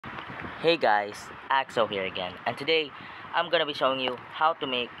Hey guys, Axo here again, and today I'm gonna be showing you how to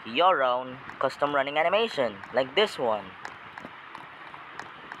make your own custom running animation like this one.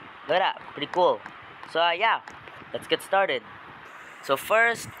 Look at that, pretty cool. So yeah, let's get started. So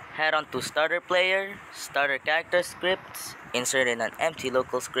first, head on to starter player, starter character scripts, insert in an empty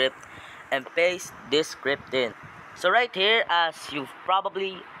local script, and paste this script in. So right here, as you've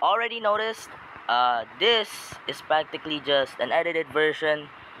probably already noticed, this is practically just an edited version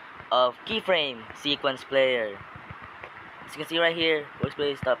of keyframe sequence player. As you can see right here,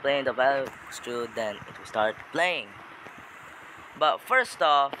 workspace start playing, the value extrude, then it will start playing. But first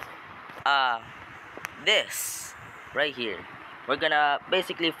off, this right here, we're gonna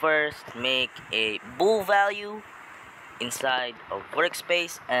basically first make a bool value inside of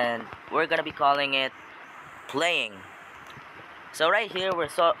workspace, and we're gonna be calling it playing. So right here will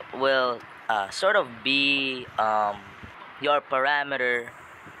sort of be your parameter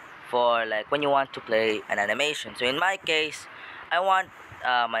for like when you want to play an animation. So in my case, I want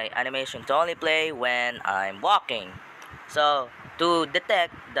my animation to only play when I'm walking. So to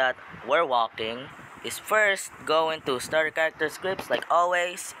detect that we're walking is first go into starter character scripts like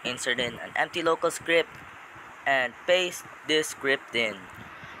always, insert in an empty local script, and paste this script in.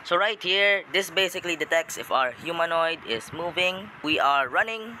 So right here, this basically detects if our humanoid is moving, we are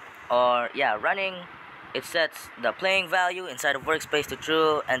running, or running. It sets the playing value inside of workspace to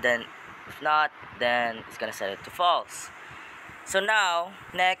true, and then if not, then it's gonna set it to false. So now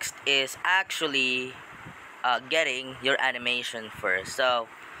next is actually getting your animation first. So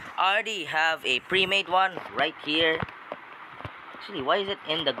I already have a pre-made one right here. Actually, why is it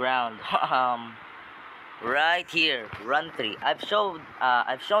in the ground? Right here, run 3. I've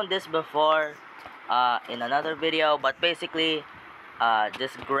shown this before in another video, but basically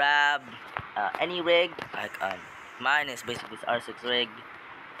just grab any rig, like mine is basically this R6 rig,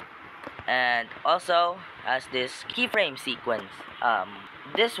 and also has this keyframe sequence.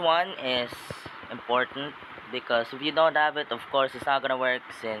 This one is important because if you don't have it, of course it's not gonna work,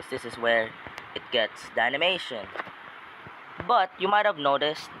 since this is where it gets the animation. But you might have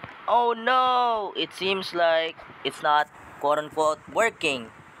noticed, oh no, it seems like it's not quote-unquote working.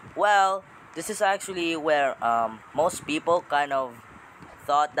 Well, this is actually where most people kind of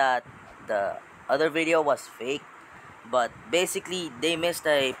thought that the other video was fake, but basically they missed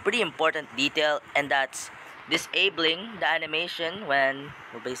a pretty important detail, and that's disabling the animation when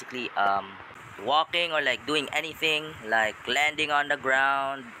we're basically walking or like doing anything like landing on the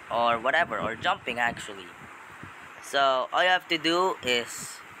ground or whatever, or jumping actually. So all you have to do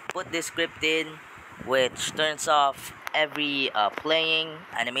is put this script in, which turns off every playing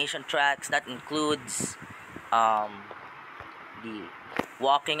animation tracks. That includes the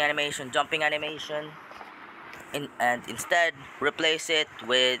walking animation, jumping animation, and instead replace it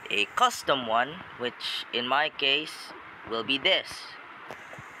with a custom one, which in my case will be this,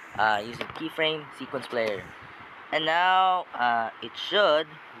 using keyframe sequence player. And now it should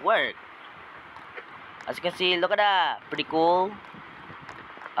work. As you can see, look at that, pretty cool.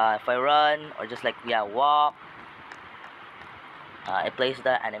 If I run or just like walk, it plays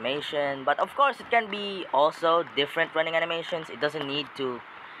the animation. But of course it can be also different running animations. It doesn't need to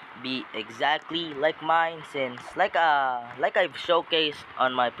be exactly like mine, since like I've showcased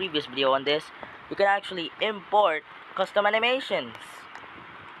on my previous video on this, you can actually import custom animations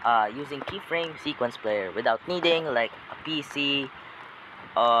using keyframe sequence player without needing like a PC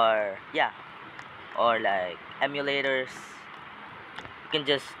or or like emulators. You can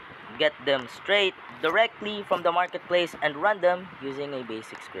just get them straight directly from the marketplace and run them using a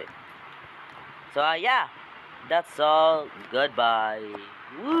basic script. So that's all. Goodbye.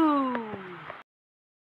 Woo!